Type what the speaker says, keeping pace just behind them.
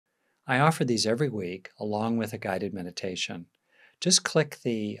I offer these every week along with a guided meditation. Just click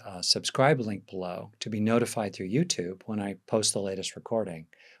the subscribe link below to be notified through YouTube when I post the latest recording.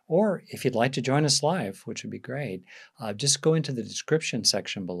 Or if you'd like to join us live, which would be great, just go into the description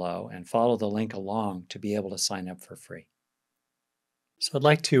section below and follow the link along to be able to sign up for free. So I'd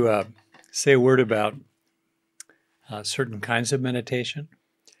like to say a word about certain kinds of meditation,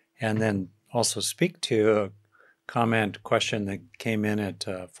 and then also speak to a question that came in at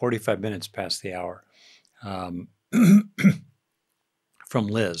 45 minutes past the hour from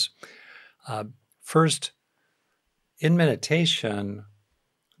Liz. First, in meditation,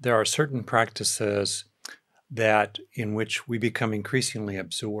 there are certain practices in which we become increasingly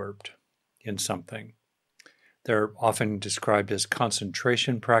absorbed in something. They're often described as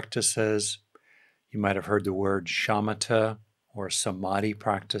concentration practices. You might have heard the word shamatha or samadhi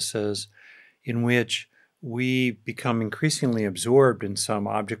practices, in which we become increasingly absorbed in some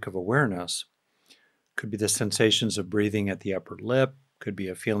object of awareness. Could be the sensations of breathing at the upper lip, could be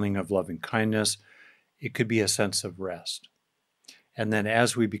a feeling of loving kindness, it could be a sense of rest. And then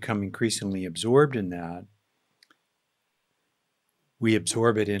as we become increasingly absorbed in that, we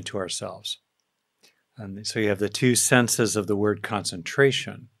absorb it into ourselves. And so you have the two senses of the word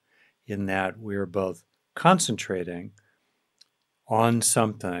concentration, in that we're both concentrating on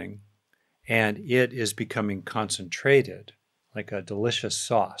something and it is becoming concentrated, like a delicious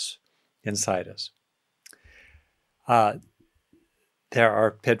sauce inside us. There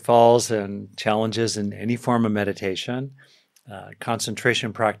are pitfalls and challenges in any form of meditation.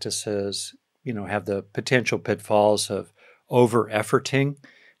 Concentration practices, have the potential pitfalls of over-efforting,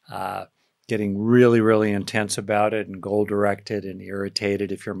 getting really, really intense about it and goal-directed and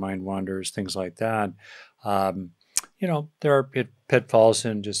irritated if your mind wanders, things like that. There are pitfalls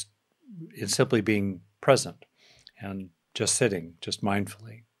in simply being present and just sitting, just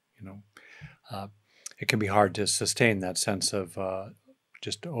mindfully. It can be hard to sustain that sense of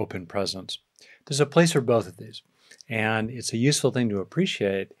just open presence. There's a place for both of these, and it's a useful thing to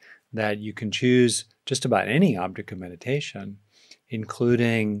appreciate that you can choose just about any object of meditation,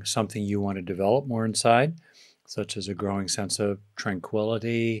 including something you want to develop more inside, such as a growing sense of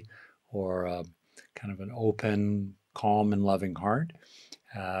tranquility or kind of an open, calm, and loving heart.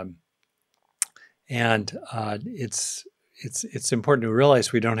 It's important to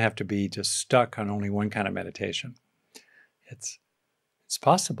realize we don't have to be just stuck on only one kind of meditation. It's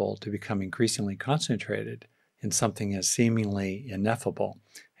possible to become increasingly concentrated in something as seemingly ineffable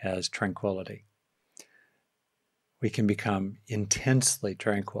as tranquility. We can become intensely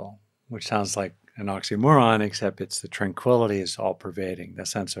tranquil, which sounds like an oxymoron, except it's the tranquility is all-pervading. The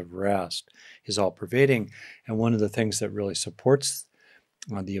sense of rest is all-pervading. And one of the things that really supports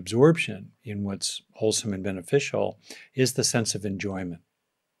the absorption in what's wholesome and beneficial is the sense of enjoyment.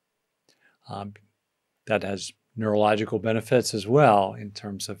 That has neurological benefits as well in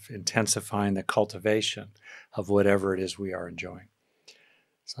terms of intensifying the cultivation of whatever it is we are enjoying.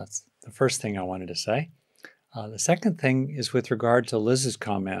 So that's the first thing I wanted to say. The second thing is with regard to Liz's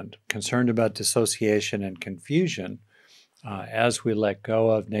comment, concerned about dissociation and confusion as we let go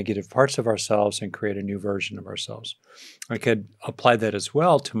of negative parts of ourselves and create a new version of ourselves. I could apply that as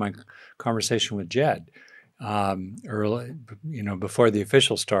well to my conversation with Jed early, before the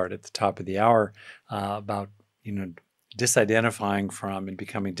official start at the top of the hour about, disidentifying from and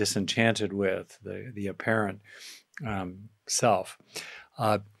becoming disenchanted with the apparent self.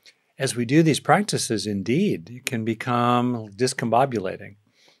 As we do these practices, indeed, it can become discombobulating.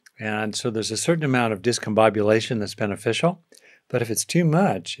 And so there's a certain amount of discombobulation that's beneficial, but if it's too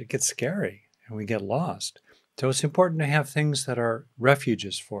much, it gets scary and we get lost. So it's important to have things that are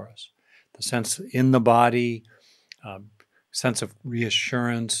refuges for us. The sense in the body, sense of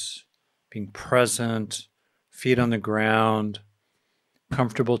reassurance, being present, feet on the ground,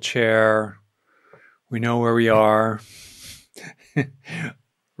 comfortable chair. We know where we are.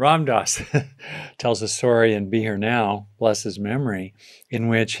 Ram Dass tells a story in Be Here Now, bless his memory, in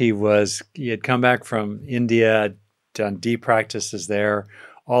which he had come back from India, done deep practices there,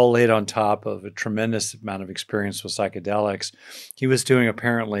 all laid on top of a tremendous amount of experience with psychedelics. He was doing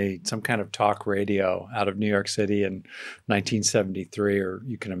apparently some kind of talk radio out of New York City in 1973, or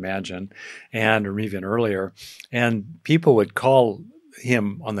you can imagine, or even earlier. And people would call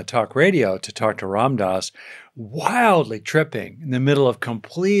him on the talk radio to talk to Ram Dass, wildly tripping in the middle of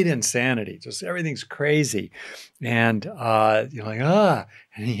complete insanity. Just everything's crazy. And you're like,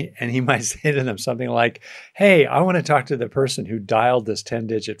 and he might say to them something like, hey, I want to talk to the person who dialed this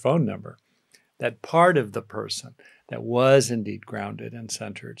 10-digit phone number. That part of the person that was indeed grounded and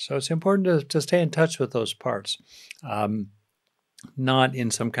centered. So it's important to stay in touch with those parts. not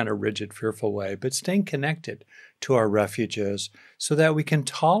in some kind of rigid, fearful way, but staying connected to our refuges so that we can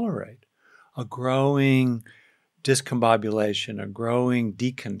tolerate a growing discombobulation, a growing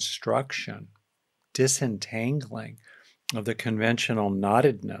deconstruction, disentangling of the conventional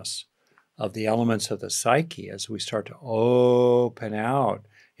knottedness of the elements of the psyche as we start to open out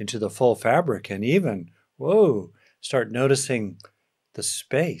into the full fabric and even, whoa, start noticing the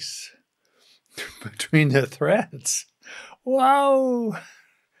space between the threads. Whoa!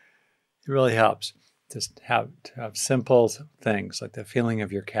 It really helps just to have simple things like the feeling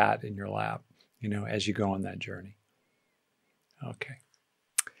of your cat in your lap, as you go on that journey. Okay.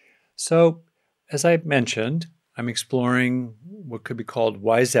 So, as I mentioned, I'm exploring what could be called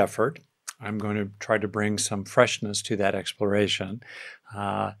wise effort. I'm going to try to bring some freshness to that exploration.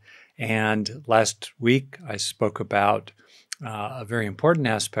 And last week, I spoke about a very important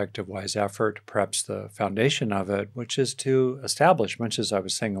aspect of wise effort, perhaps the foundation of it, which is to establish, much as I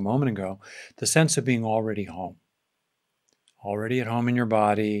was saying a moment ago, the sense of being already home. Already at home in your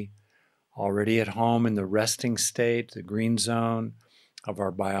body, already at home in the resting state, the green zone of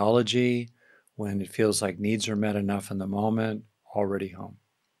our biology, when it feels like needs are met enough in the moment, already home.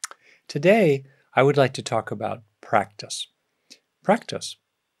 Today, I would like to talk about practice. Practice.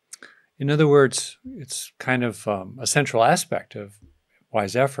 In other words, it's kind of a central aspect of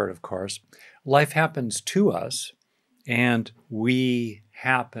wise effort, of course. Life happens to us, and we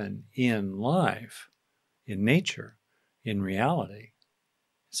happen in life, in nature, in reality.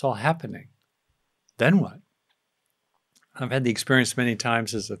 It's all happening. Then what? I've had the experience many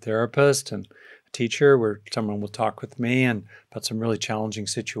times as a therapist and a teacher where someone will talk with me and about some really challenging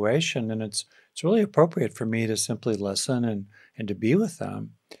situation, and it's really appropriate for me to simply listen and to be with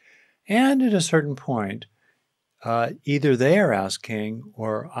them. And at a certain point, either they are asking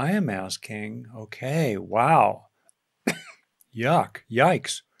or I am asking, okay, wow, yuck,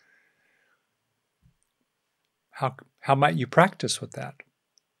 yikes. How might you practice with that?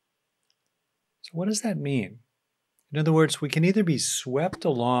 So what does that mean? In other words, we can either be swept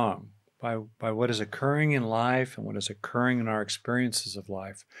along by what is occurring in life and what is occurring in our experiences of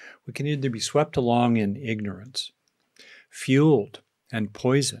life. We can either be swept along in ignorance, fueled and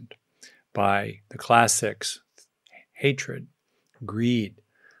poisoned by the classics, hatred, greed,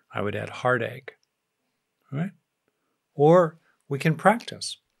 I would add heartache, right? Or we can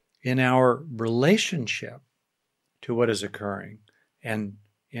practice in our relationship to what is occurring and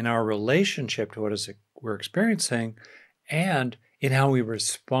in our relationship to what we're experiencing and in how we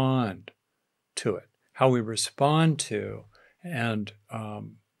respond to it, how we respond to and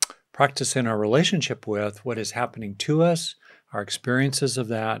practice in our relationship with what is happening to us, our experiences of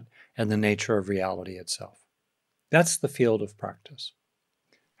that, and the nature of reality itself. That's the field of practice,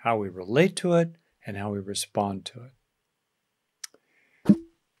 how we relate to it and how we respond to it.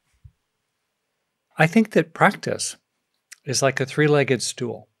 I think that practice is like a three-legged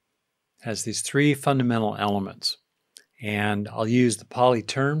stool. It has these three fundamental elements. And I'll use the Pali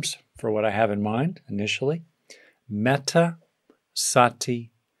terms for what I have in mind initially. Metta,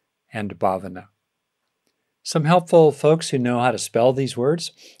 Sati, and Bhavana. Some helpful folks who know how to spell these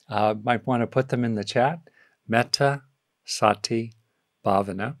words might want to put them in the chat. Metta, Sati,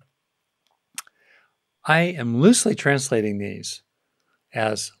 Bhavana. I am loosely translating these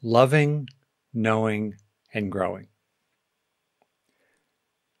as loving, knowing, and growing.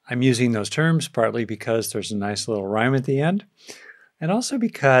 I'm using those terms partly because there's a nice little rhyme at the end, and also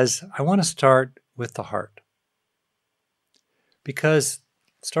because I want to start with the heart. Because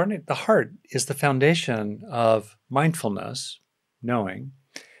the heart is the foundation of mindfulness, knowing,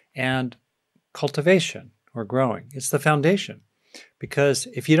 and cultivation or growing. It's the foundation. Because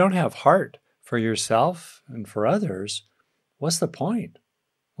if you don't have heart for yourself and for others, what's the point?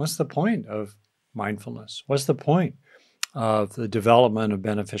 What's the point of mindfulness? What's the point of the development of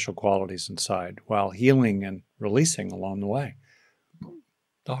beneficial qualities inside while healing and releasing along the way?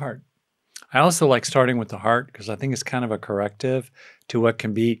 The heart. I also like starting with the heart because I think it's kind of a corrective to what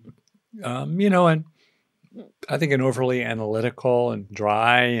can be, and I think an overly analytical and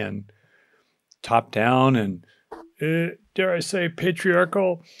dry and top-down and, dare I say,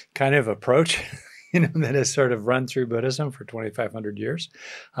 patriarchal kind of approach, that has sort of run through Buddhism for 2,500 years.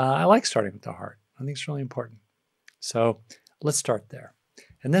 I like starting with the heart. I think it's really important. So let's start there.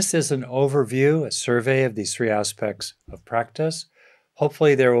 And this is an overview, a survey of these three aspects of practice.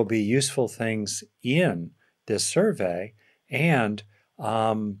 Hopefully there will be useful things in this survey, and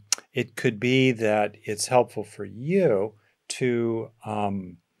it could be that it's helpful for you to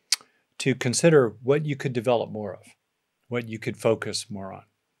consider what you could develop more of, what you could focus more on.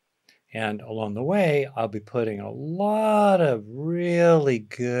 And along the way, I'll be putting a lot of really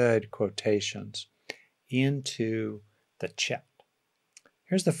good quotations into the chat.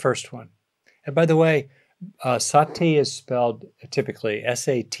 Here's the first one. And by the way, sati is spelled typically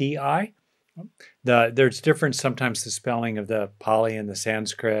S-A-T-I. There's difference sometimes the spelling of the Pali and the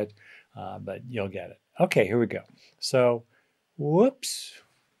Sanskrit, but you'll get it. Okay, here we go. So, whoops.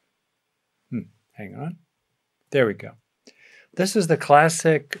 Hang on. There we go. This is the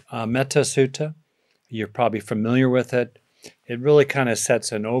classic Metta Sutta. You're probably familiar with it. It really kind of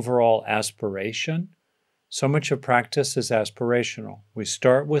sets an overall aspiration. So much of practice is aspirational. We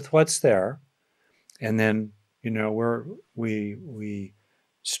start with what's there, and then, we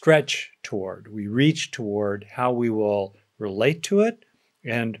stretch toward, we reach toward how we will relate to it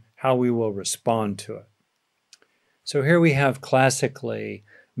and how we will respond to it. So here we have classically,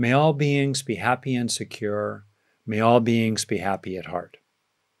 may all beings be happy and secure. May all beings be happy at heart.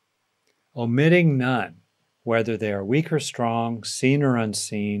 Omitting none, whether they are weak or strong, seen or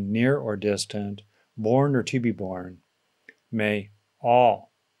unseen, near or distant, born or to be born, may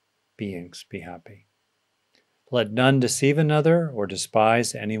all beings be happy. Let none deceive another or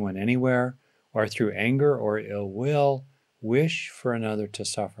despise anyone anywhere, or through anger or ill will, wish for another to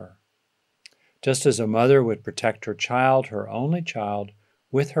suffer. Just as a mother would protect her child, her only child,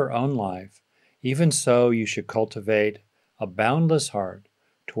 with her own life, even so you should cultivate a boundless heart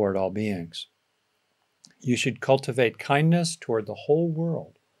toward all beings. You should cultivate kindness toward the whole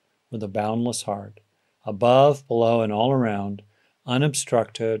world with a boundless heart, above, below, and all around,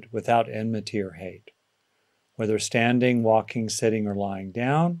 unobstructed, without enmity or hate. Whether standing, walking, sitting, or lying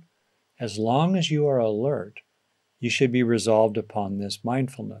down, as long as you are alert, you should be resolved upon this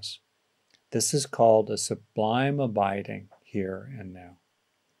mindfulness. This is called a sublime abiding here and now.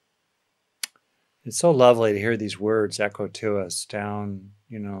 It's so lovely to hear these words echo to us down,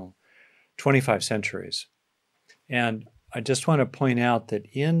 25 centuries. And I just want to point out that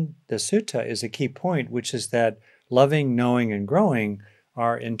in the sutta is a key point, which is that loving, knowing, and growing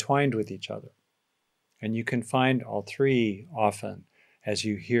are entwined with each other. And you can find all three often, as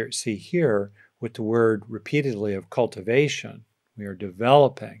you see here, with the word repeatedly of cultivation. We are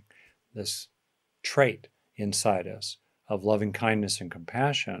developing this trait inside us of loving kindness and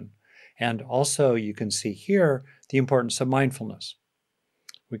compassion. And also you can see here the importance of mindfulness.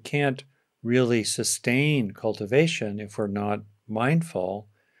 We can't really sustain cultivation if we're not mindful.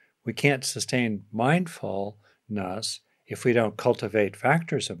 We can't sustain mindfulness if we don't cultivate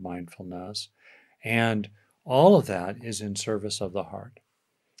factors of mindfulness. And all of that is in service of the heart.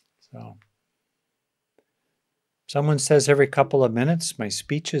 So, someone says every couple of minutes, my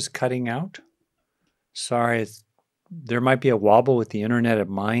speech is cutting out. Sorry, there might be a wobble with the internet at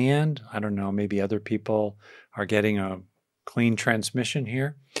my end. I don't know, maybe other people are getting a clean transmission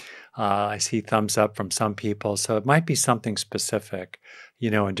here. I see thumbs up from some people, so it might be something specific,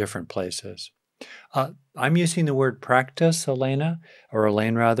 in different places. I'm using the word practice, Elaine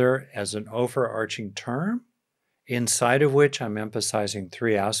rather, as an overarching term, inside of which I'm emphasizing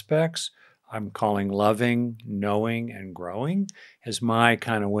three aspects. I'm calling loving, knowing, and growing as my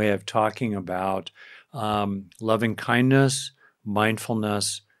kind of way of talking about loving kindness,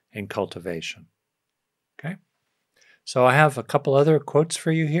 mindfulness, and cultivation. Okay? So I have a couple other quotes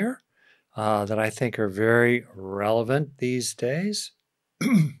for you here that I think are very relevant these days.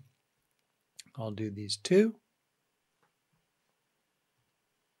 I'll do these two.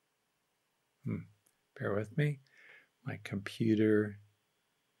 Bear with me. My computer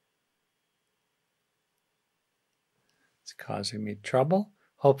is causing me trouble.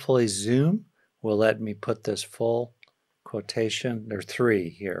 Hopefully Zoom will let me put this full quotation, there are three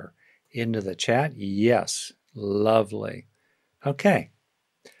here, into the chat. Yes, lovely. Okay,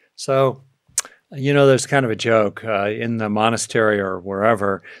 so there's kind of a joke in the monastery or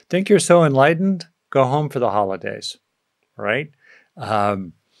wherever. Think you're so enlightened? Go home for the holidays, right?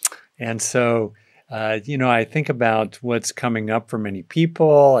 And so, I think about what's coming up for many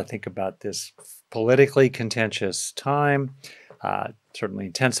people. I think about this politically contentious time, certainly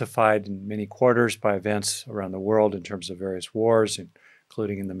intensified in many quarters by events around the world in terms of various wars,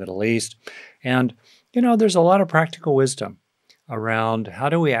 including in the Middle East. And, there's a lot of practical wisdom around how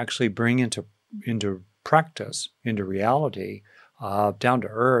do we actually bring into practice, into reality, down to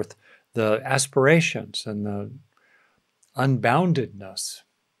earth, the aspirations and the unboundedness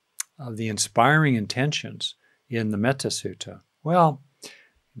of the inspiring intentions in the Metta Sutta. Well,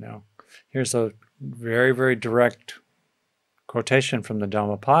 here's a very, very direct quotation from the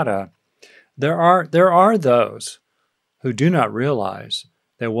Dhammapada. There are those who do not realize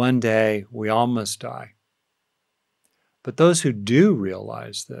that one day we all must die. But those who do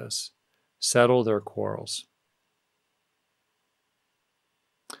realize this settle their quarrels.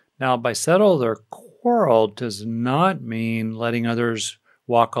 Now, by settle their quarrel does not mean letting others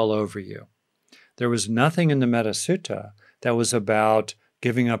walk all over you. There was nothing in the Metta Sutta that was about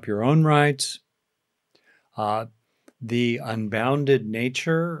giving up your own rights. The unbounded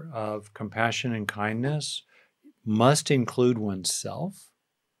nature of compassion and kindness must include oneself.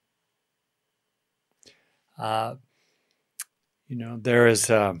 There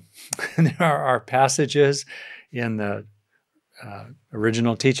are passages in the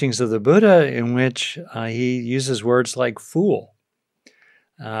original teachings of the Buddha in which he uses words like fool.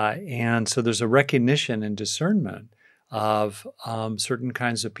 And so there's a recognition and discernment of certain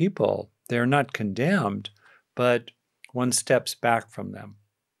kinds of people. They're not condemned, but one steps back from them,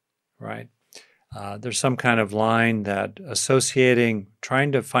 right? There's some kind of line that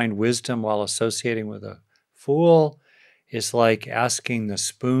trying to find wisdom while associating with a fool is like asking the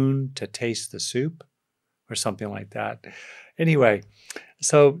spoon to taste the soup or something like that. Anyway,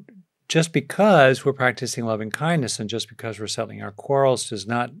 so just because we're practicing loving kindness and just because we're settling our quarrels does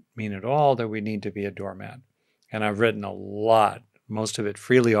not mean at all that we need to be a doormat. And I've written a lot, most of it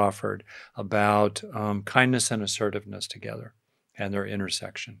freely offered, about kindness and assertiveness together and their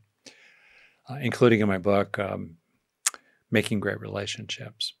intersection, including in my book, Making Great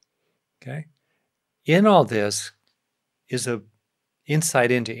Relationships. Okay? In all this is an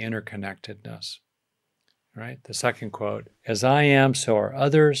insight into interconnectedness. Right? The second quote, as I am, so are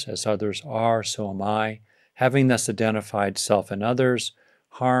others. As others are, so am I. Having thus identified self and others,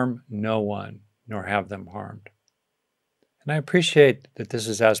 harm no one, nor have them harmed. And I appreciate that this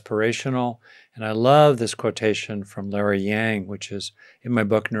is aspirational, and I love this quotation from Larry Yang, which is in my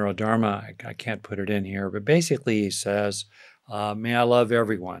book, Neurodharma. I can't put it in here, but basically he says, may I love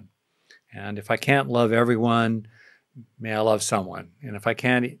everyone. And if I can't love everyone, may I love someone. And if I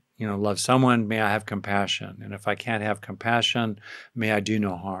can't love someone, may I have compassion. And if I can't have compassion, may I do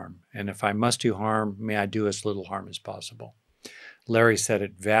no harm. And if I must do harm, may I do as little harm as possible. Larry said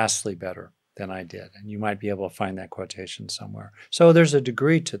it vastly better than I did. And you might be able to find that quotation somewhere. So there's a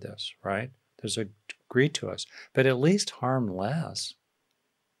degree to this, right? There's a degree to us. But at least harm less.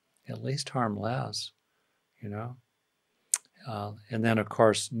 At least harm less, and then, of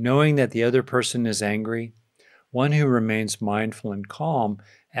course, knowing that the other person is angry, one who remains mindful and calm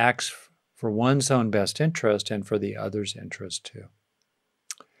acts for one's own best interest and for the other's interest too.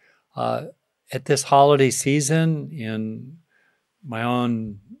 At this holiday season, in my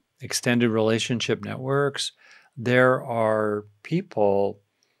own extended relationship networks, there are people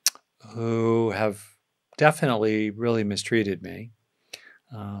who have definitely really mistreated me.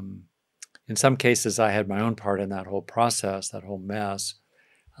 In some cases, I had my own part in that whole process, that whole mess,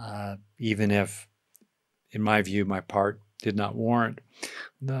 even if, in my view, my part did not warrant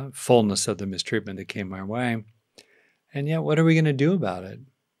the fullness of the mistreatment that came my way. And yet, what are we going to do about it?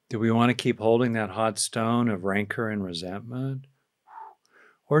 Do we want to keep holding that hot stone of rancor and resentment?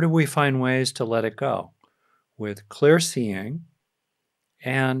 Or do we find ways to let it go with clear seeing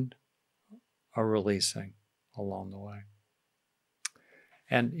and a releasing along the way?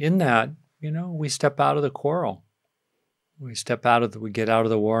 And in that, we step out of the quarrel. We get out of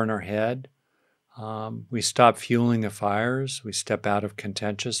the war in our head. We stop fueling the fires. We step out of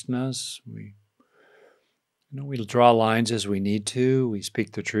contentiousness. We draw lines as we need to. We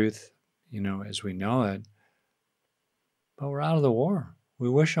speak the truth, as we know it. But we're out of the war. We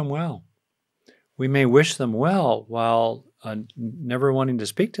wish them well. We may wish them well while never wanting to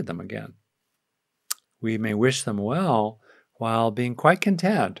speak to them again. We may wish them well while being quite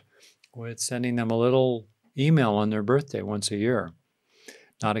content with sending them a little email on their birthday once a year,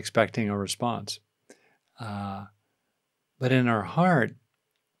 not expecting a response. But in our heart,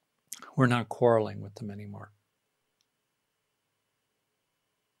 we're not quarreling with them anymore.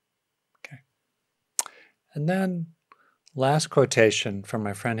 Okay. And then last quotation from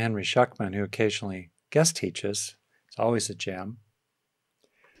my friend Henry Schuckman, who occasionally guest teaches. It's always a gem.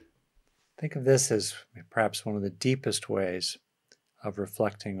 Think of this as perhaps one of the deepest ways of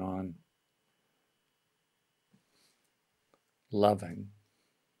reflecting on loving.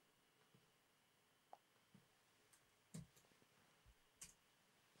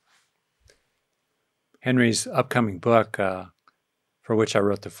 Henry's upcoming book, for which I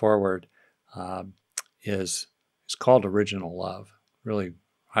wrote the foreword, is called Original Love. Really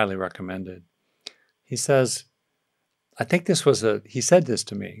highly recommended. He says, he said this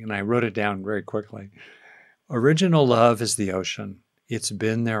to me, and I wrote it down very quickly. Original love is the ocean. It's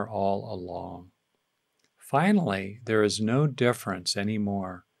been there all along. Finally, there is no difference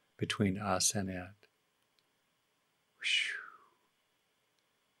anymore between us and it.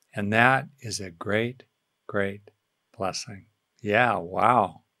 And that is a great, great blessing. Yeah,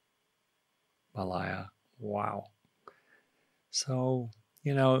 wow, Malaya. Wow. So,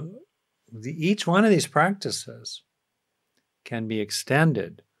 each one of these practices can be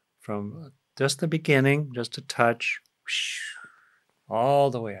extended from just the beginning, just a touch, all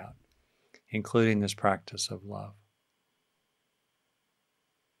the way out, including this practice of love.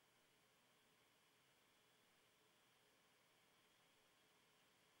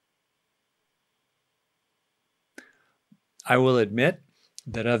 I will admit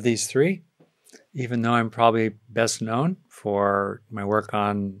that of these three, even though I'm probably best known for my work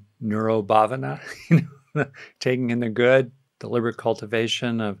on neurobhavana, taking in the good, deliberate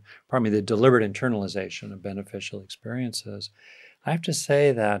cultivation of, probably the deliberate internalization of beneficial experiences, I have to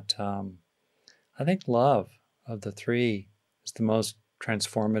say that I think love of the three is the most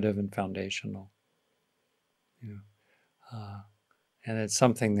transformative and foundational. And it's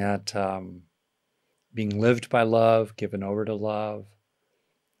something that being lived by love, given over to love,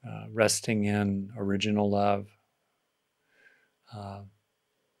 resting in original love,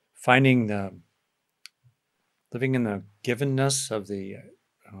 finding living in the givenness of the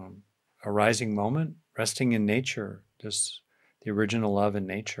arising moment, resting in nature, just the original love in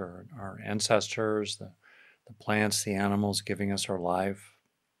nature, our ancestors, the plants, the animals giving us our life.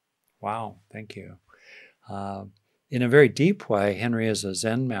 Wow, thank you. In a very deep way, Henry, as a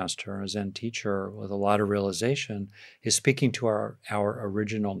Zen master, a Zen teacher with a lot of realization, is speaking to our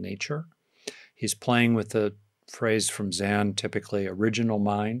original nature. He's playing with the phrase from Zen, typically original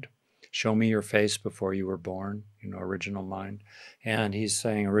mind. Show me your face before you were born, original mind. And he's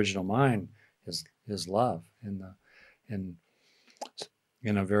saying original mind is love in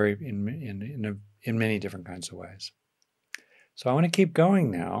many different kinds of ways. So I want to keep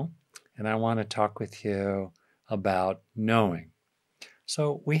going now, and I want to talk with you about knowing.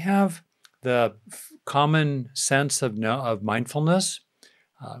 So we have the common sense of mindfulness.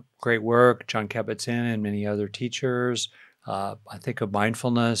 Great work, John Kabat-Zinn and many other teachers. I think of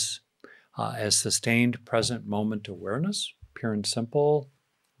mindfulness as sustained present moment awareness, pure and simple.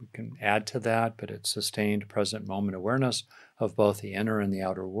 We can add to that, but it's sustained present moment awareness of both the inner and the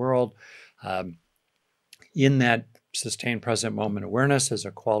outer world. In that sustained present moment awareness is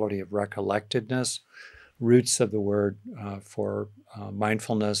a quality of recollectedness. Roots of the word for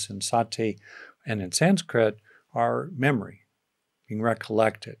mindfulness in sati and in Sanskrit are memory, being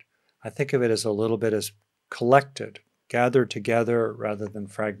recollected. I think of it as a little bit as collected, gathered together rather than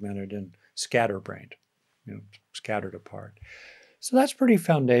fragmented and scatterbrained, scattered apart. So that's pretty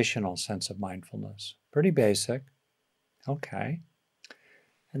foundational sense of mindfulness, pretty basic. Okay.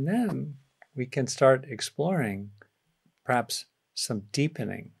 And then we can start exploring perhaps some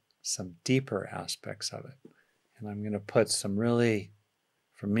deepening, some deeper aspects of it. And I'm going to put some really,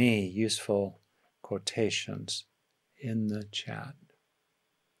 for me, useful quotations in the chat.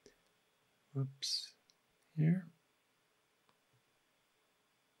 Oops, here.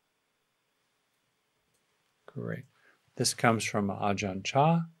 Great. This comes from Ajahn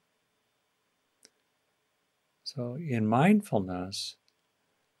Chah. So in mindfulness,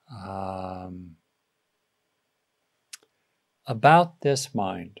 about this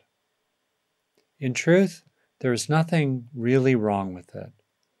mind, in truth, there is nothing really wrong with it.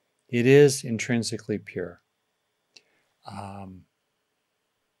 It is intrinsically pure.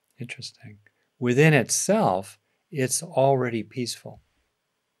 Interesting. Within itself, it's already peaceful.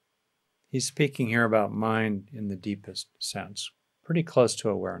 He's speaking here about mind in the deepest sense, pretty close to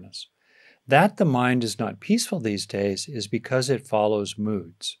awareness. That the mind is not peaceful these days is because it follows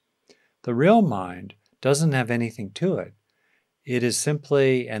moods. The real mind doesn't have anything to it. It is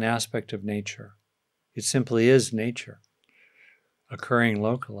simply an aspect of nature. It simply is nature, occurring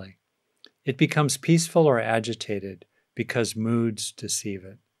locally. It becomes peaceful or agitated because moods deceive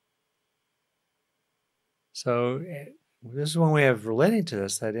it. So this is one way of relating to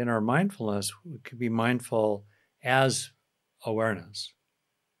this, that in our mindfulness, we could be mindful as awareness,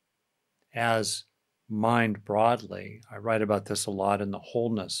 as mind broadly. I write about this a lot in the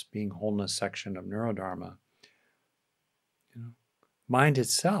wholeness, being wholeness section of Neurodharma. Mind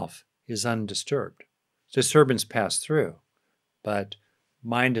itself is undisturbed. Disturbance pass through, but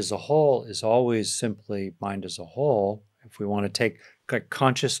mind as a whole is always simply mind as a whole. If we want to take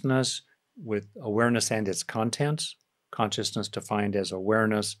consciousness with awareness and its contents, consciousness defined as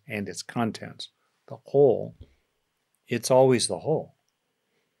awareness and its contents, the whole, it's always the whole.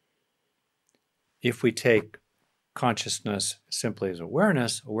 If we take consciousness simply as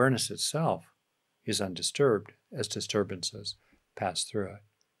awareness, awareness itself is undisturbed as disturbances pass through it.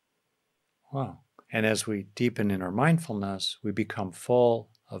 Wow. And as we deepen in our mindfulness, we become full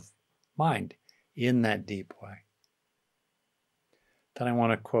of mind in that deep way. Then I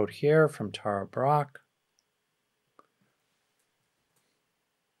want to quote here from Tara Brach.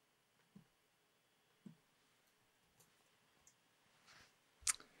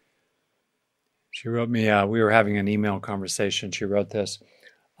 She wrote me, we were having an email conversation. She wrote this: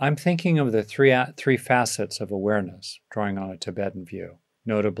 I'm thinking of the three facets of awareness, drawing on a Tibetan view,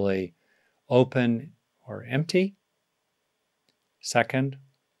 notably open or empty. Second,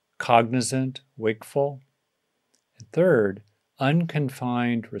 cognizant, wakeful. And third,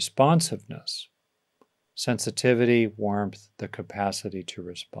 unconfined responsiveness, sensitivity, warmth, the capacity to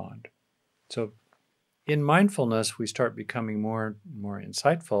respond. So in mindfulness, we start becoming more and more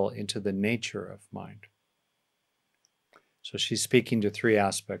insightful into the nature of mind. So she's speaking to three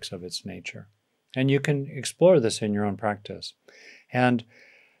aspects of its nature. And you can explore this in your own practice. And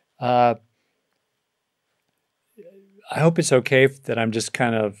I hope it's okay that I'm just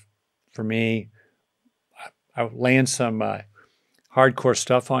kind of, for me, I'm laying some hardcore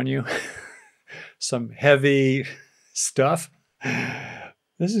stuff on you, some heavy stuff.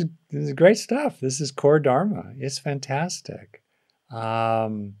 This is great stuff. This is core Dharma. It's fantastic.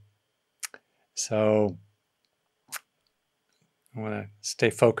 So I want to stay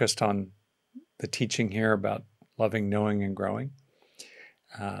focused on the teaching here about loving, knowing, and growing.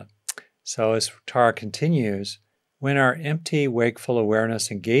 So as Tara continues, when our empty, wakeful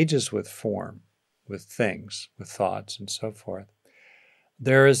awareness engages with form, with things, with thoughts, and so forth,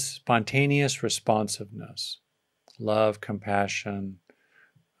 there is spontaneous responsiveness, love, compassion.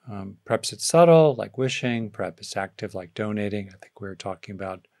 Perhaps it's subtle, like wishing. Perhaps it's active, like donating. I think we were talking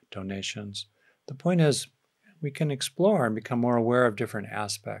about donations. The point is, we can explore and become more aware of different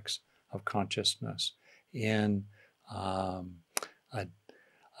aspects of consciousness in a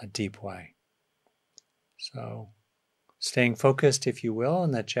deep way. So staying focused, if you will,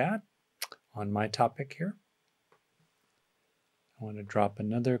 in the chat on my topic here. I want to drop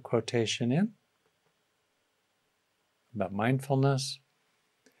another quotation in about mindfulness.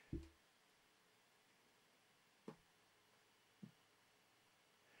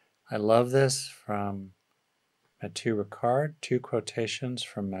 I love this from Mathieu Ricard, two quotations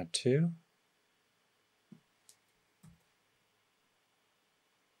from Mathieu.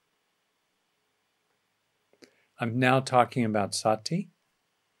 I'm now talking about sati,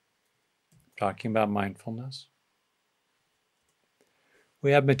 talking about mindfulness.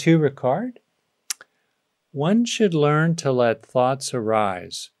 We have Mathieu Ricard. One should learn to let thoughts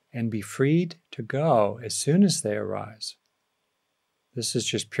arise and be freed to go as soon as they arise. This is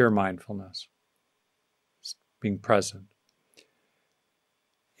just pure mindfulness, being present.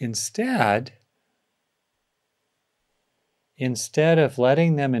 Instead of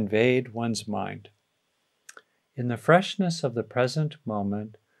letting them invade one's mind, in the freshness of the present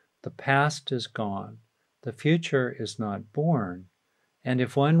moment, the past is gone, the future is not born, and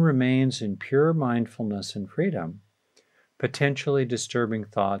if one remains in pure mindfulness and freedom, potentially disturbing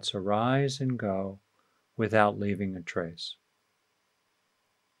thoughts arise and go without leaving a trace.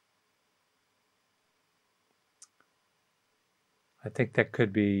 I think that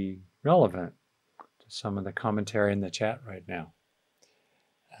could be relevant to some of the commentary in the chat right now.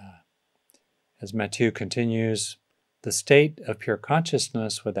 As Mathieu continues, the state of pure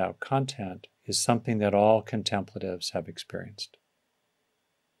consciousness without content is something that all contemplatives have experienced.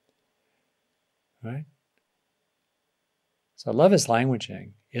 Right? So I love his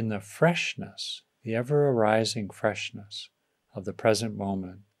languaging. In the freshness, the ever-arising freshness of the present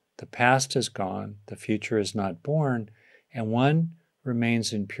moment, the past is gone, the future is not born, and one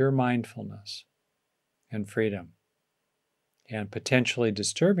remains in pure mindfulness and freedom. And potentially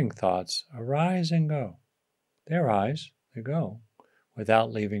disturbing thoughts arise and go. They arise, they go,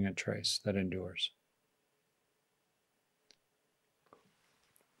 without leaving a trace that endures.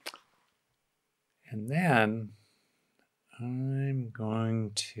 And then I'm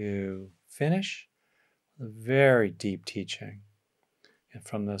going to finish with a very deep teaching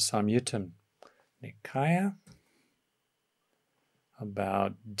from the Samyutta Nikaya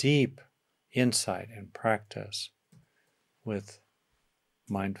about deep insight and practice with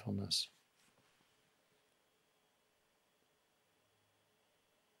mindfulness.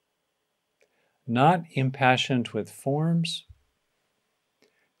 Not impassioned with forms,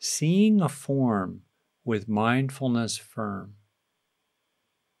 seeing a form with mindfulness firm,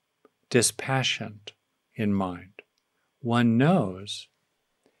 dispassionate in mind. One knows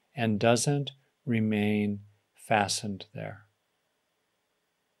and doesn't remain fastened there.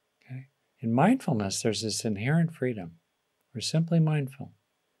 Okay? In mindfulness, there's this inherent freedom. We're simply mindful.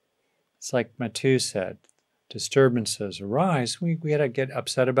 It's like Mathieu said, disturbances arise, we got to get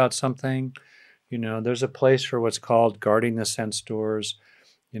upset about something. There's a place for what's called guarding the sense doors.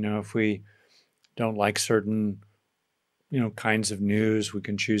 If we don't like certain kinds of news, we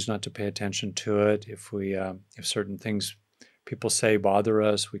can choose not to pay attention to it. If certain things people say bother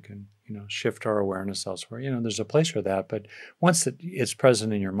us, we can shift our awareness elsewhere. There's a place for that. But once it's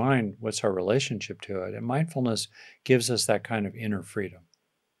present in your mind, what's our relationship to it? And mindfulness gives us that kind of inner freedom.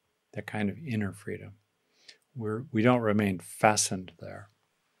 We don't remain fastened there.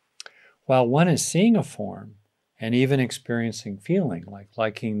 While one is seeing a form and even experiencing feeling, like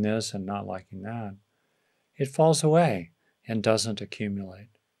liking this and not liking that, it falls away and doesn't accumulate.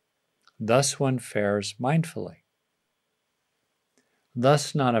 Thus one fares mindfully.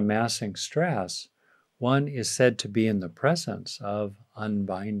 Thus not amassing stress, one is said to be in the presence of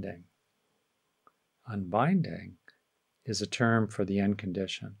unbinding. Unbinding is a term for the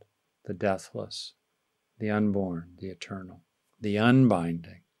unconditioned, the deathless, the unborn, the eternal, the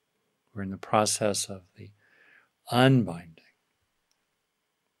unbinding. We're in the process of the unbinding.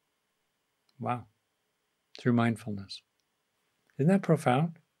 Wow. Through mindfulness. Isn't that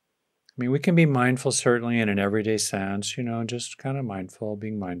profound? I mean, we can be mindful certainly in an everyday sense, just kind of mindful,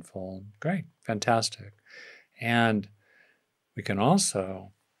 being mindful. Great, fantastic. And we can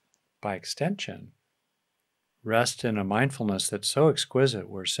also, by extension, rest in a mindfulness that's so exquisite.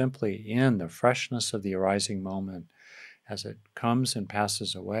 We're simply in the freshness of the arising moment as it comes and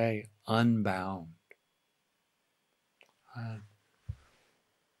passes away, unbound.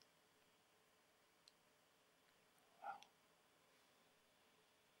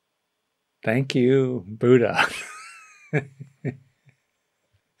 Thank you, Buddha.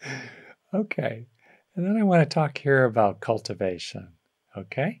 Okay. And then I want to talk here about cultivation.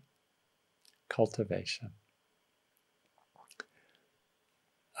 Okay? Cultivation.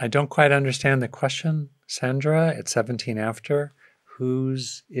 I don't quite understand the question, Sandra, at 17 after.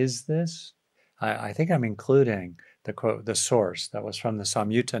 Whose is this? I think I'm including the quote, the source that was from the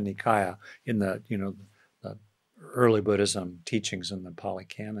Samyutta Nikaya in the early Buddhism teachings in the Pali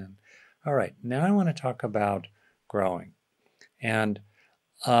Canon. All right, now I want to talk about growing. And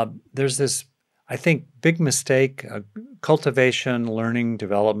there's this, I think, big mistake, cultivation, learning,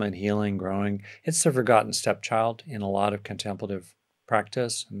 development, healing, growing. It's the forgotten stepchild in a lot of contemplative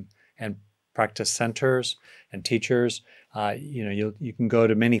practice and practice centers and teachers. You can go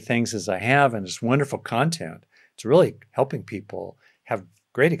to many things as I have, and it's wonderful content. It's really helping people have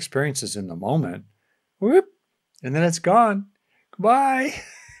great experiences in the moment. Whoop, and then it's gone. Goodbye.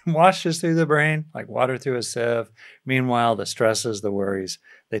 Washes through the brain like water through a sieve. Meanwhile, the stresses, the worries,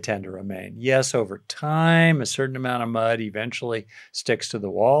 they tend to remain. Yes, over time, a certain amount of mud eventually sticks to the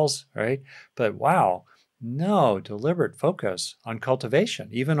walls, right? But wow, no, deliberate focus on cultivation,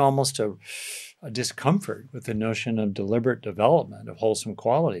 even almost a discomfort with the notion of deliberate development of wholesome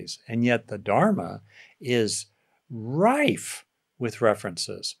qualities. And yet the Dharma is rife with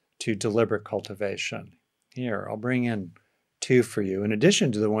references to deliberate cultivation. Here, I'll bring in two for you, in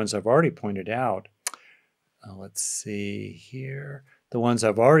addition to the ones I've already pointed out. Let's see here. The ones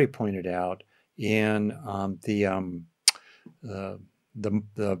I've already pointed out in the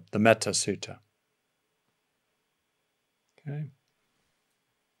Metta Sutta. Okay.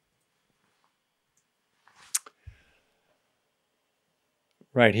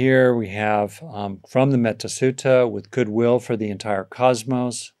 Right here we have from the Metta Sutta, with goodwill for the entire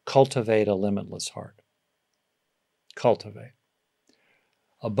cosmos, cultivate a limitless heart. Cultivate.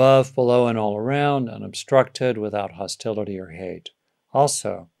 Above, below, and all around, unobstructed, without hostility or hate.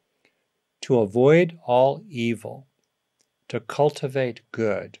 Also, to avoid all evil, to cultivate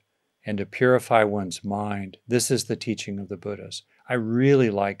good, and to purify one's mind. This is the teaching of the Buddhas. I really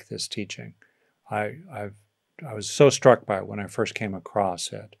like this teaching. I was so struck by it when I first came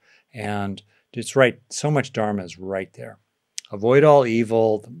across it. And it's right, so much Dharma is right there. Avoid all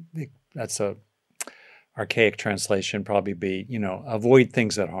evil, that's a archaic translation, probably be, avoid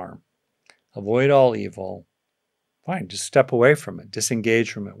things that harm. Avoid all evil. Fine, just step away from it,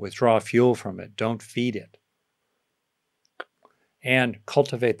 disengage from it, withdraw fuel from it, don't feed it. And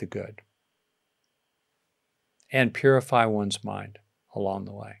cultivate the good. And purify one's mind along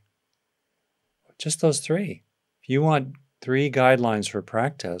the way. Just those three. If you want 3 guidelines for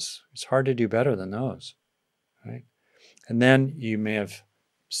practice, it's hard to do better than those, right? And then you may have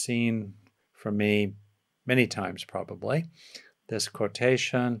seen from me many times probably this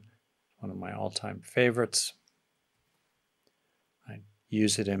quotation, one of my all-time favorites. I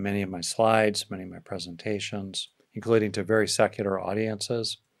use it in many of my slides, many of my presentations, including to very secular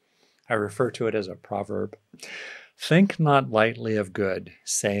audiences. I refer to it as a proverb. Think not lightly of good,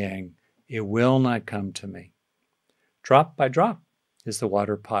 saying, it will not come to me. Drop by drop is the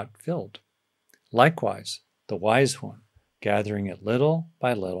water pot filled. Likewise, the wise one, gathering it little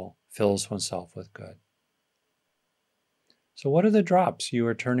by little, fills oneself with good. So what are the drops you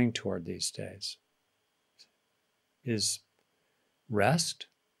are turning toward these days? Is rest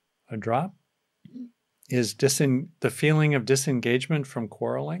a drop? Is the feeling of disengagement from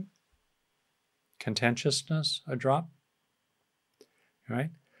quarreling, contentiousness a drop?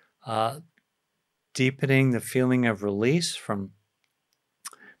 Right? Deepening the feeling of release from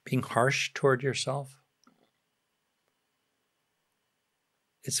being harsh toward yourself.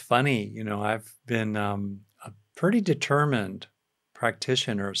 It's funny, I've been a pretty determined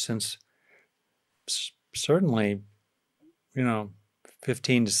practitioner since certainly,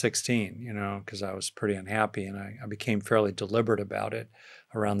 15 to 16, because I was pretty unhappy, and I became fairly deliberate about it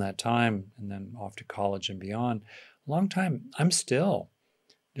around that time, and then off to college and beyond. A long time, I'm still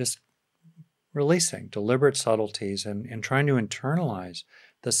just releasing deliberate subtleties and trying to internalize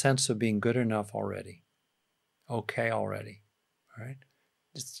the sense of being good enough already, okay already, right?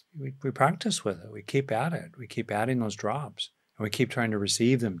 We practice with it. We keep at it. We keep adding those drops, and we keep trying to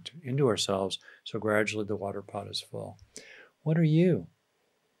receive them into ourselves, so gradually the water pot is full. What are you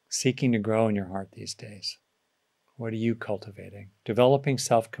seeking to grow in your heart these days? What are you cultivating? Developing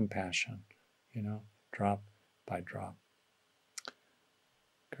self-compassion, drop by drop.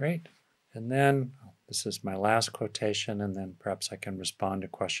 Great. And then, this is my last quotation, and then perhaps I can respond to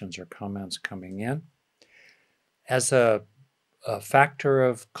questions or comments coming in. As a factor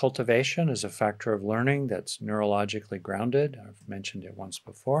of cultivation, as a factor of learning that's neurologically grounded, I've mentioned it once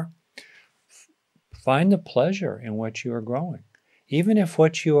before, find the pleasure in what you are growing. Even if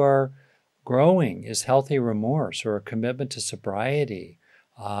what you are growing is healthy remorse or a commitment to sobriety,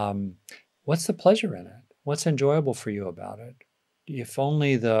 what's the pleasure in it? What's enjoyable for you about it? If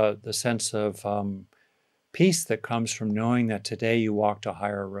only the sense of peace that comes from knowing that today you walked a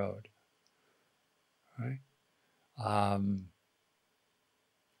higher road, right?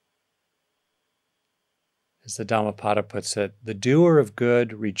 As the Dhammapada puts it, the doer of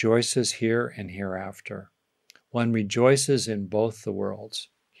good rejoices here and hereafter. One rejoices in both the worlds,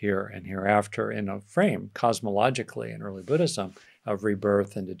 here and hereafter, in a frame, cosmologically in early Buddhism, of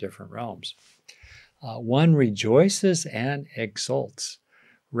rebirth into different realms. One rejoices and exults,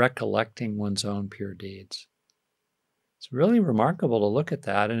 recollecting one's own pure deeds. It's really remarkable to look at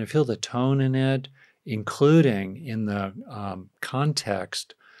that and to feel the tone in it, including in the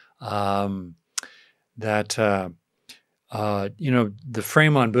context that the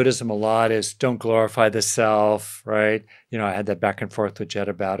frame on Buddhism a lot is don't glorify the self, right? I had that back and forth with Jed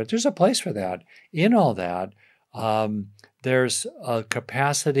about it. There's a place for that. In all that, there's a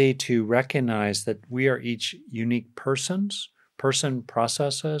capacity to recognize that we are each unique person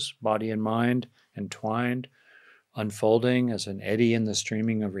processes, body and mind entwined, unfolding as an eddy in the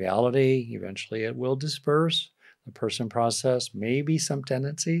streaming of reality. Eventually it will disperse. The person process, maybe some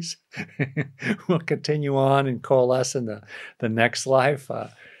tendencies will continue on and coalesce in the next life.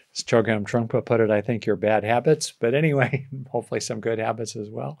 As Chogyam Trungpa put it, I think you're bad habits, but anyway, hopefully some good habits as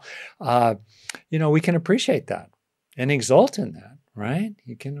well. We can appreciate that and exult in that, right?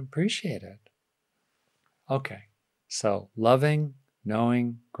 You can appreciate it. Okay, so loving,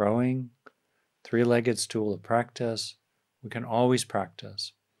 knowing, growing, three-legged stool of practice. We can always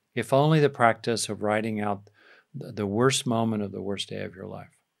practice. If only the practice of writing out the worst moment of the worst day of your life.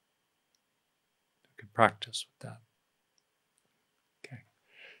 You could practice with that. Okay.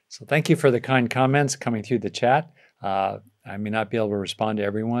 So thank you for the kind comments coming through the chat. I may not be able to respond to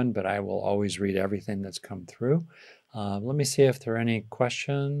everyone, but I will always read everything that's come through. Let me see if there are any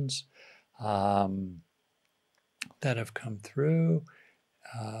questions that have come through.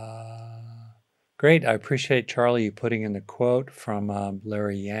 Great. I appreciate, Charlie, you putting in the quote from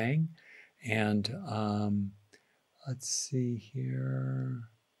Larry Yang. And let's see here.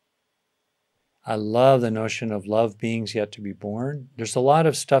 I love the notion of love beings yet to be born. There's a lot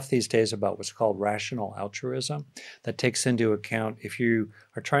of stuff these days about what's called rational altruism that takes into account if you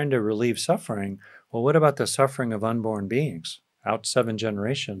are trying to relieve suffering, well, what about the suffering of unborn beings out 7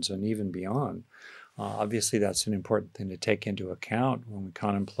 generations and even beyond? Obviously, that's an important thing to take into account when we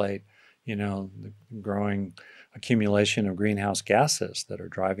contemplate, the growing accumulation of greenhouse gases that are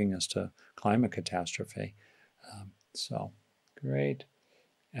driving us to climate catastrophe. So, great.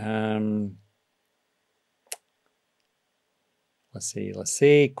 Let's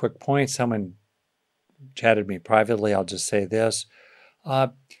see. Quick point. Someone chatted me privately. I'll just say this.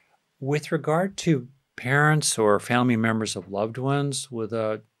 With regard to parents or family members of loved ones with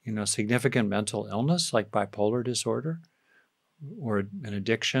a significant mental illness like bipolar disorder or an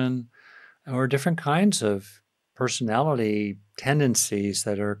addiction or different kinds of personality tendencies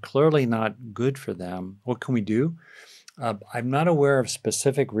that are clearly not good for them. What can we do? I'm not aware of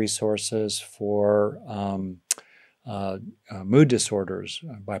specific resources for mood disorders,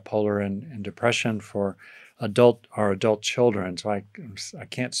 bipolar and depression for adult children. So I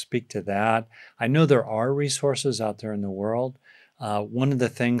can't speak to that. I know there are resources out there in the world. One of the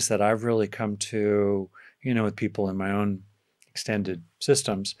things that I've really come to, with people in my own extended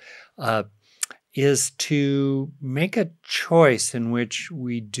systems, is to make a choice in which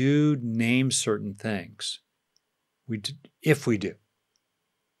we do name certain things. If we do.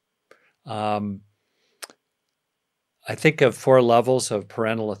 I think of 4 levels of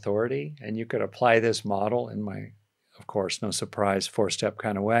parental authority, and you could apply this model in my, of course, no surprise, 4-step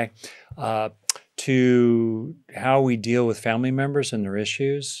kind of way, to how we deal with family members and their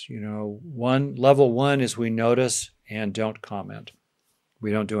issues. Level 1 is we notice and don't comment.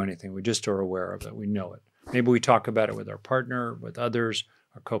 We don't do anything. We just are aware of it. We know it. Maybe we talk about it with our partner, with others,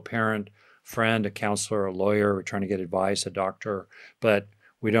 our co-parent, friend, a counselor, a lawyer. We're trying to get advice, a doctor, but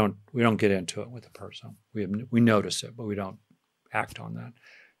we don't get into it with the person. We notice it, but we don't act on that.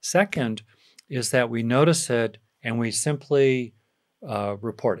 Second is that we notice it and we simply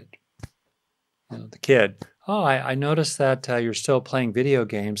report it. The kid, I noticed that you're still playing video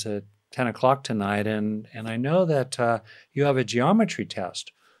games at 10 o'clock tonight, and I know that you have a geometry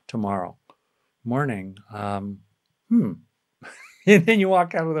test tomorrow morning. And then you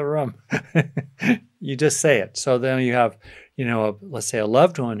walk out of the room. You just say it. So then you have, let's say a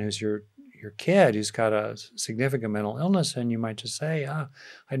loved one who's your kid who's got a significant mental illness, and you might just say,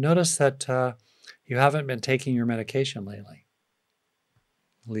 I noticed that you haven't been taking your medication lately.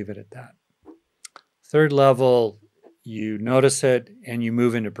 Leave it at that. Third level, you notice it and you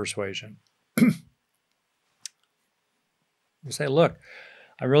move into persuasion. You say, look,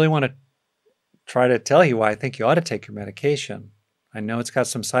 I really want to try to tell you why I think you ought to take your medication. I know it's got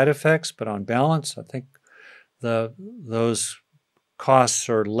some side effects, but on balance, I think those costs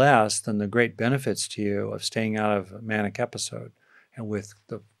are less than the great benefits to you of staying out of a manic episode and with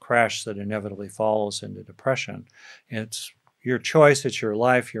the crash that inevitably follows into depression. It's your choice, it's your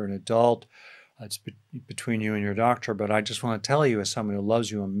life, you're an adult, it's between you and your doctor, but I just want to tell you as someone who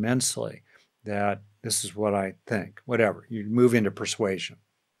loves you immensely that this is what I think. Whatever. You move into persuasion,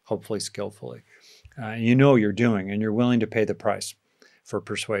 hopefully skillfully. You know what you're doing, and you're willing to pay the price for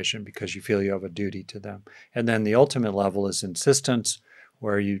persuasion because you feel you have a duty to them. And then the ultimate level is insistence,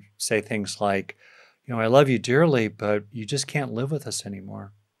 where you say things like, I love you dearly, but you just can't live with us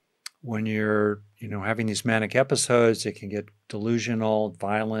anymore. When you're, having these manic episodes, it can get delusional,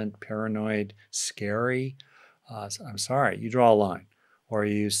 violent, paranoid, scary. I'm sorry, you draw a line. Or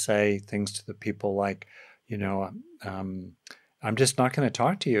you say things to the people like, I'm just not going to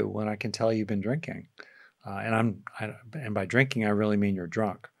talk to you when I can tell you've been drinking. And by drinking, I really mean you're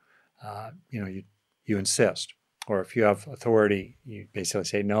drunk. You insist. Or if you have authority, you basically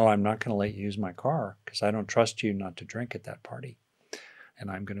say, no, I'm not going to let you use my car because I don't trust you not to drink at that party. And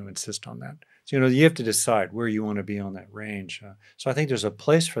I'm going to insist on that. So, you have to decide where you want to be on that range. So I think there's a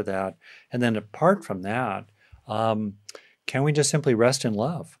place for that. And then apart from that, can we just simply rest in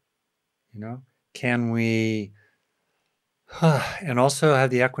love? Can we, and also have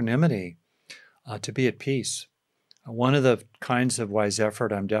the equanimity to be at peace? One of the kinds of wise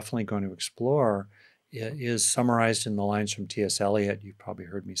effort I'm definitely going to explore is summarized in the lines from T.S. Eliot. You've probably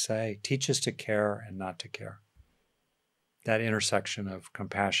heard me say, teach us to care and not to care. That intersection of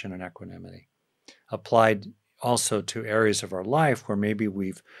compassion and equanimity applied also to areas of our life where maybe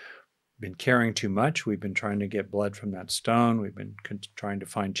we've been caring too much. We've been trying to get blood from that stone. We've been trying to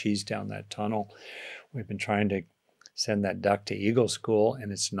find cheese down that tunnel. We've been trying to send that duck to eagle school,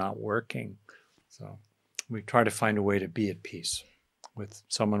 and it's not working. So we try to find a way to be at peace with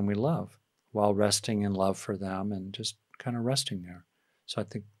someone we love while resting in love for them and just kind of resting there. So I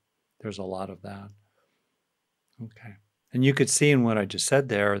think there's a lot of that. Okay. And you could see in what I just said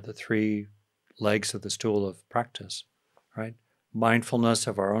there, the 3 legs of the stool of practice, right? Mindfulness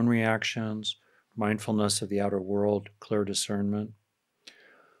of our own reactions, mindfulness of the outer world, clear discernment,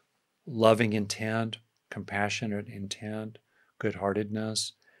 loving intent, compassionate intent,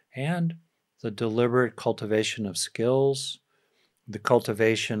 good-heartedness, and the deliberate cultivation of skills, the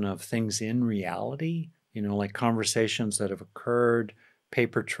cultivation of things in reality, like conversations that have occurred,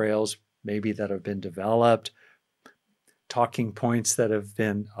 paper trails maybe that have been developed, talking points that have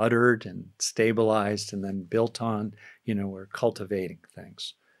been uttered and stabilized and then built on. We're cultivating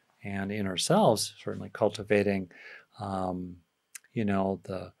things. And in ourselves, certainly cultivating, the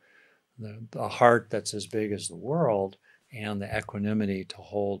heart that's as big as the world and the equanimity to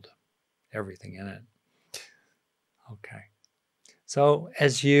hold everything in it. Okay. So,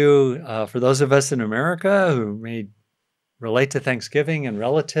 for those of us in America who may relate to Thanksgiving and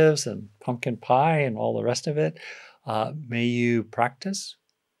relatives and pumpkin pie and all the rest of it, may you practice.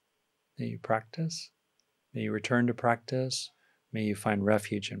 May you practice. May you return to practice. May you find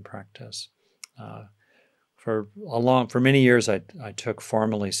refuge in practice. Uh, for many years, I took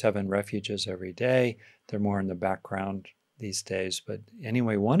formally 7 refuges every day. They're more in the background these days, but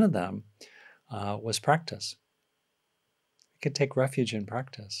anyway, one of them was practice. You could take refuge in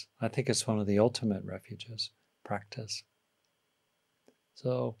practice. I think it's one of the ultimate refuges, practice.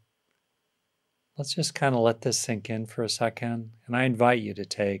 So let's just kind of let this sink in for a second, and I invite you to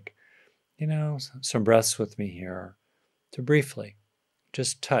take, some breaths with me here to briefly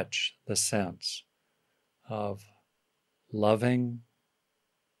just touch the sense of loving,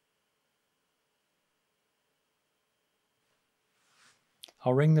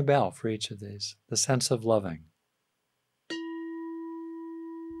 I'll ring the bell for each of these, the sense of loving.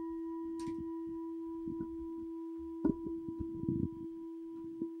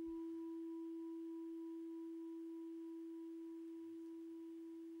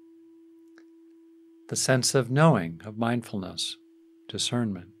 The sense of knowing, of mindfulness,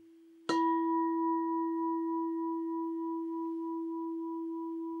 discernment.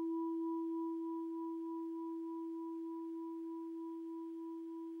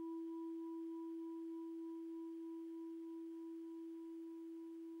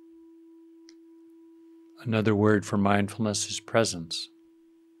 Another word for mindfulness is presence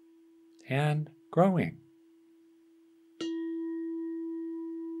and growing.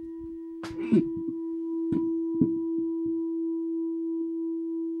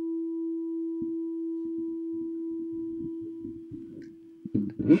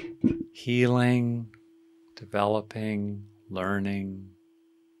 Healing, developing, learning,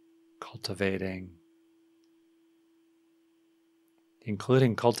 cultivating,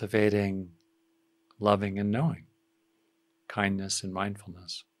 including cultivating loving and knowing, kindness and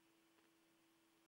mindfulness.